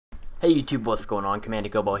Hey YouTube, what's going on?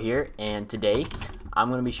 CommandoCobalt here, and today I'm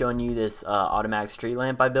going to be showing you this automatic street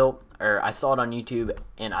lamp I built, or I saw it on YouTube,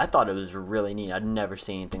 and I thought it was really neat. I'd never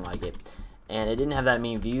seen anything like it, and it didn't have that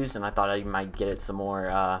many views, and I thought I might get it some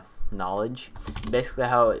more knowledge. Basically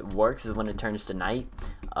how it works is when it turns to night,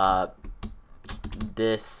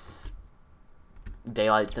 this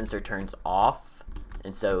daylight sensor turns off,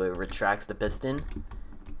 and so it retracts the piston,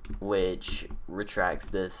 which retracts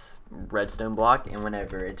this redstone block, and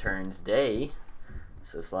whenever it turns day,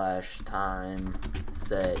 so slash time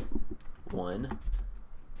set 1,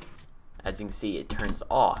 as you can see, it turns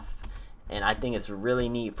off. And I think it's really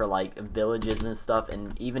neat for like villages and stuff,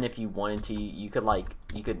 and even if you wanted to, you could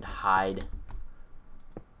hide,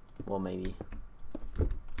 well, maybe you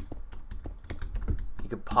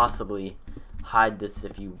could possibly hide this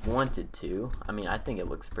if you wanted to. I mean, I think it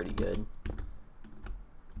looks pretty good.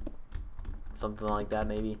 Something like that,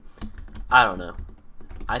 maybe. I don't know.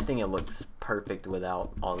 I think it looks perfect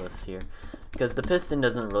without all this here, because the piston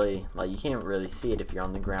doesn't really, like, you can't really see it if you're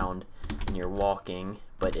on the ground and you're walking,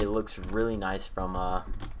 but it looks really nice from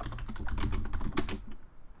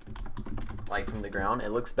like from the ground.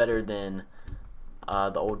 It looks better than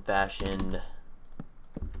the old-fashioned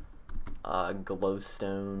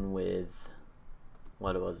glowstone with,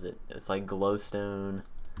 what was it? It's like glowstone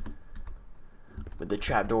with the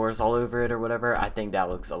trapdoors all over it or whatever. I think that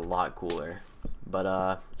looks a lot cooler.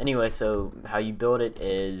 But anyway, so how you build it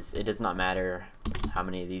is, it does not matter how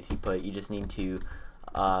many of these you put. You just need to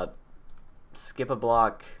skip a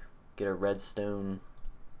block, get a redstone.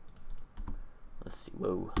 Let's see,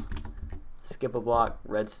 whoa. Skip a block,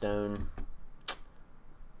 redstone,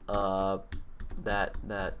 that,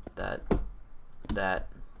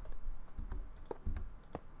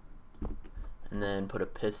 and then put a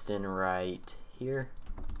piston right here.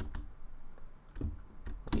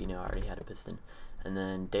 You know, I already had a piston. And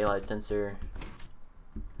then daylight sensor,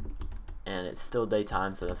 and it's still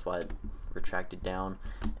daytime, so that's why it retracted down.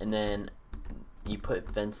 And then you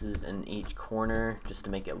put fences in each corner just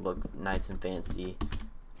to make it look nice and fancy.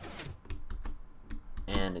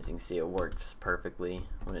 And as you can see, it works perfectly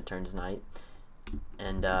when it turns night.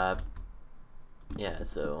 And yeah,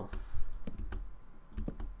 so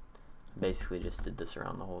basically just did this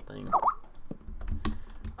around the whole thing.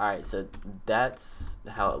 Alright, so that's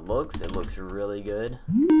how it looks. It looks really good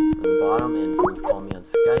from the bottom, and someone's calling me on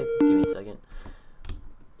Skype. Give me a second.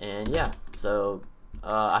 And yeah, so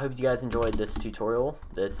I hope you guys enjoyed this tutorial.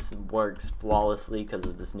 This works flawlessly because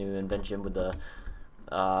of this new invention with the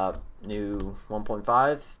new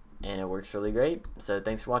 1.5, and it works really great. So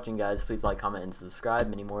thanks for watching, guys. Please like, comment, and subscribe.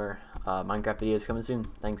 Many more Minecraft videos coming soon.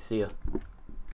 Thanks, see ya.